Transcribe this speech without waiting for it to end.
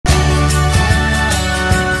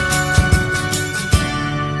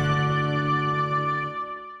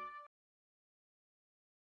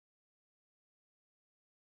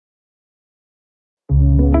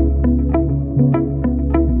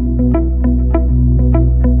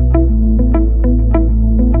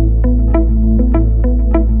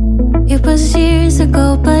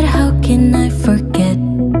ago, but how can I forget?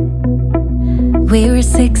 We were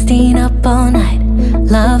 16 up all night.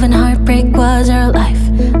 Love and heartbreak was our life.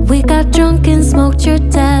 We got drunk and smoked your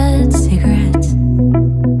dad's cigarettes.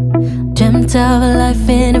 Dreamt of a life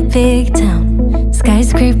in a big town,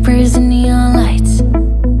 skyscrapers and neon lights.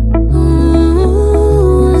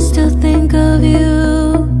 Ooh, I still think of you.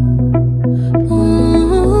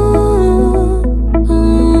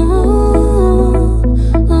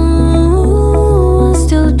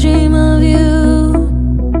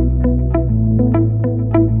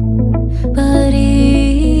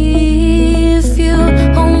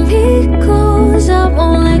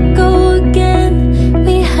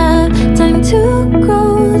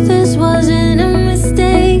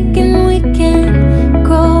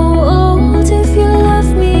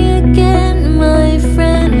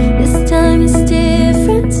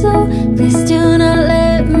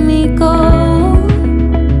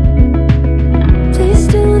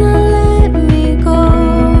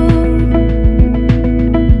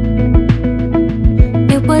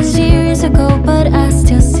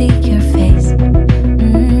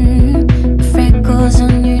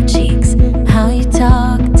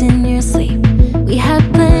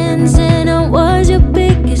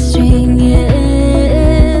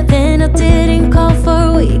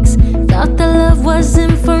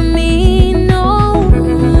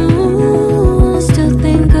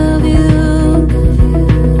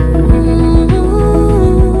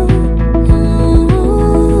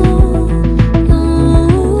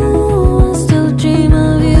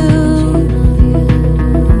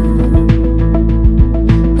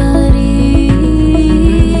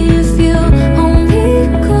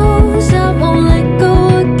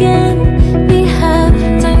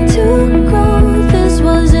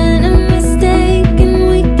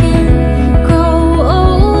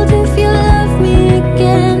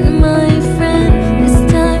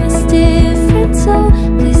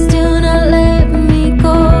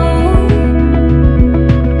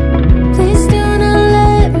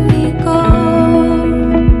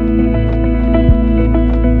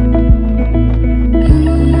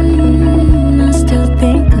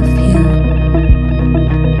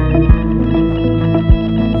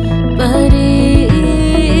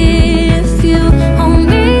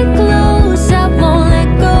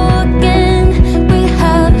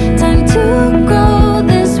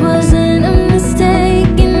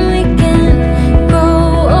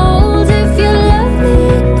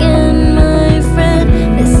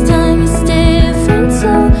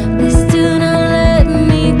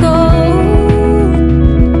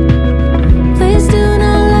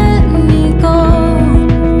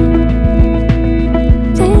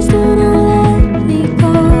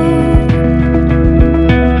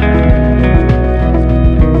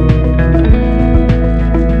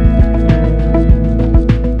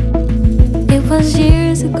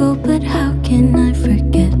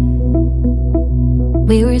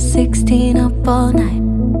 We were 16 up all night.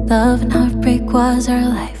 Love and heartbreak was our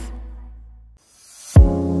life.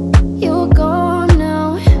 You're gone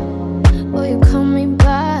now, will you call me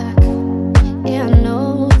back? Yeah, I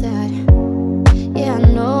know that. Yeah, I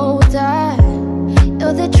know that.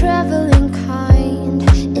 You're the traveling kind,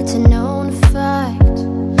 it's a known fact.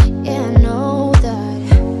 Yeah, I know that.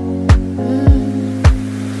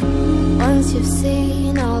 Once you've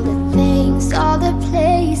seen all the things, all the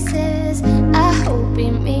places, I hope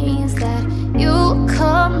it means that you'll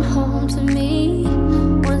come home to me.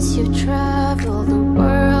 Once you travel the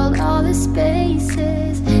world, all the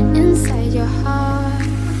spaces inside your heart,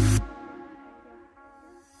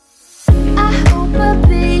 I hope I'll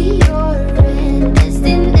be your end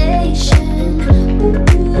destination.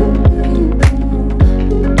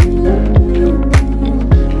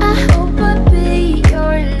 I hope I'll be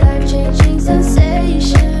your life-changing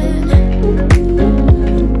sensation.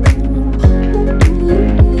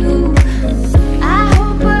 I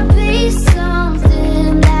hope I'll be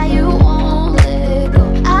something that you won't let go.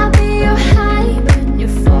 I'll be your high when you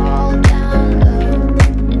fall down low.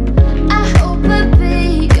 I hope I'll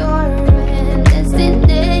be your end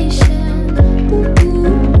destination.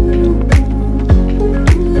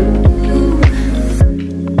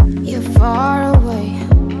 You're far away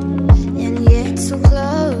and yet so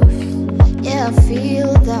close. Yeah, I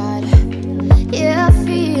feel that. Yeah, I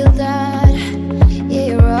feel that. Yeah,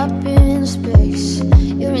 you're up in space.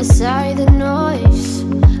 You're inside the noise.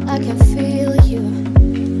 I can feel you.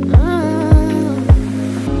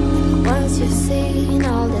 Once you've seen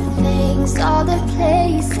all the things, all the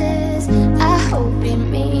places, I hope it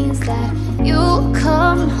means that you'll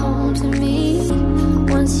come home to me.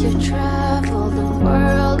 Once you've traveled the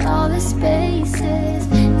world, all the spaces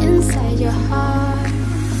inside your heart,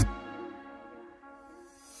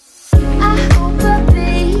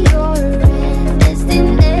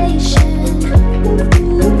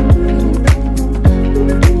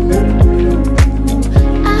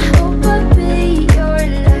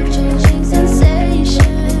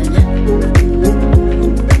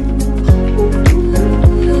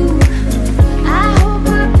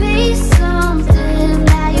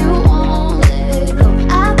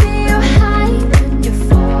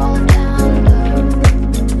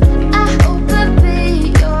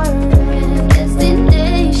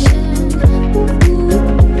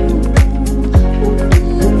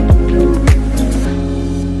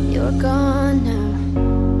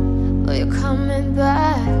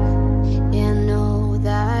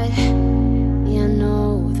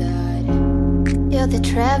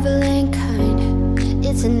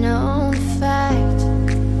 known fact.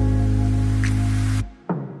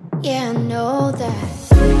 Yeah, I know that.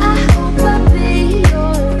 I hope I'll be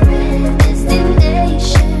your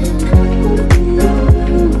destination.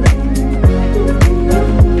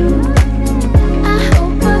 I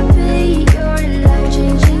hope I'll be your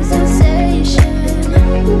life-changing sensation.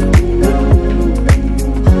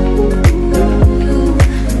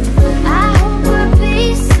 I hope I'll be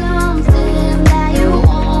something that you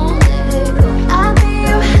won't let go. I'll be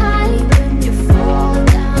your high when you fall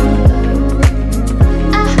down low.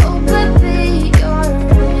 I hope I'll be your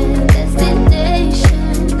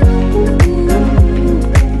destination.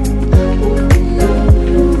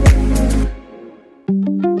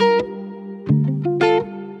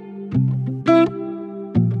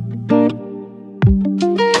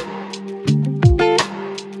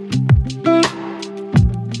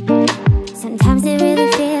 Sometimes it really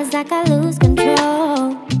feels like I lose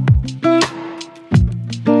control.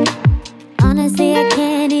 Honestly, I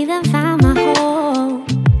can't